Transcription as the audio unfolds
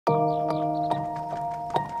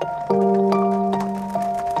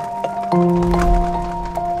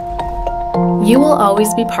You will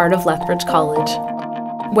always be part of Lethbridge College.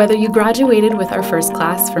 Whether you graduated with our first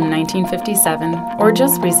class from 1957 or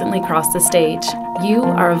just recently crossed the stage, you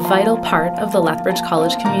are a vital part of the Lethbridge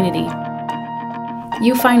College community.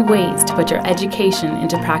 You find ways to put your education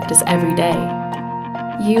into practice every day.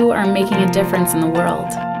 You are making a difference in the world.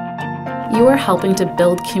 You are helping to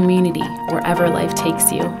build community wherever life takes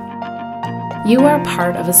you. You are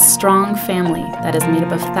part of a strong family that is made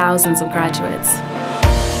up of thousands of graduates.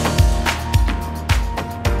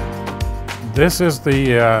 This is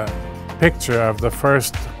the picture of the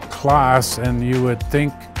first class, and you would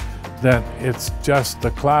think that it's just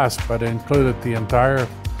the class, but it included the entire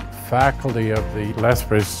faculty of the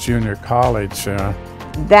Lethbridge Junior College.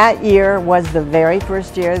 That year was the very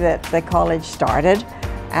first year that the college started,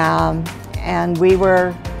 and we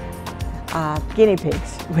were guinea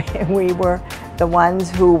pigs. We were the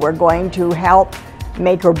ones who were going to help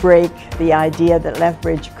make or break the idea that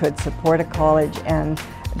Lethbridge could support a college and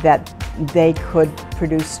that they could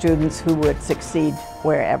produce students who would succeed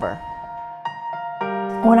wherever.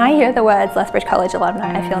 When I hear the words Lethbridge College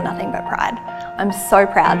alumni, I feel nothing but pride. I'm so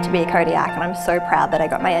proud to be a Kodiak, and I'm so proud that I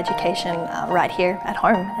got my education right here at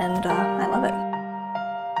home, and I love it.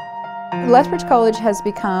 Lethbridge College has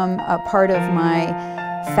become a part of my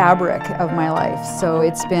fabric of my life, so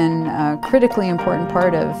it's been a critically important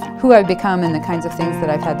part of who I've become and the kinds of things that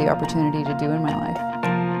I've had the opportunity to do in my life.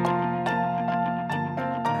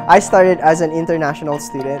 I started as an international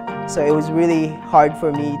student, so it was really hard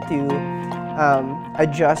for me to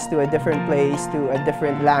adjust to a different place, to a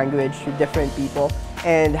different language, to different people.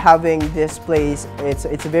 And having this place,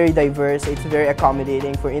 it's very diverse, it's very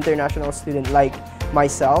accommodating for international students like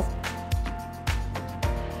myself.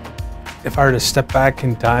 If I were to step back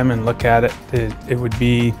in time and look at it, it would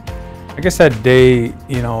be, I guess, that day,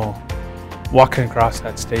 walking across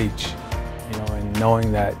that stage, and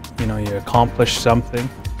knowing that, you accomplished something,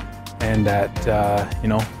 and that,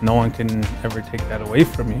 no one can ever take that away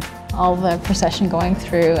from you. All the procession going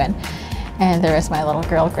through, and there was my little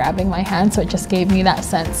girl grabbing my hand, so it just gave me that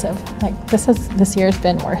sense of, like, this year's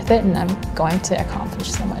been worth it, and I'm going to accomplish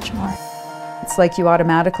so much more. It's like you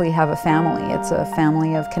automatically have a family. It's a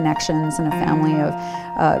family of connections and a family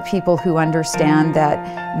of people who understand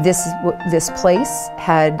that this place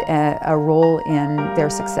had a role in their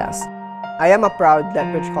success. I am a proud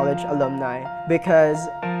Lethbridge College alumni because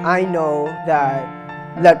I know that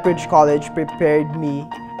Lethbridge College prepared me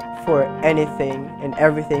for anything and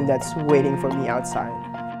everything that's waiting for me outside.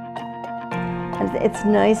 It's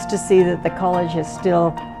nice to see that the college has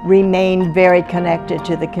still remained very connected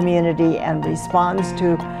to the community and responds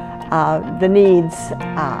to the needs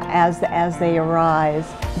as they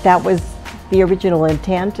arise. That was the original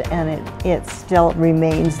intent, and it still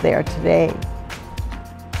remains there today.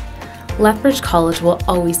 Lethbridge College will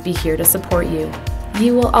always be here to support you.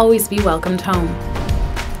 You will always be welcomed home.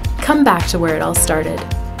 Come back to where it all started.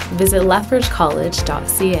 Visit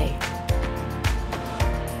lethbridgecollege.ca.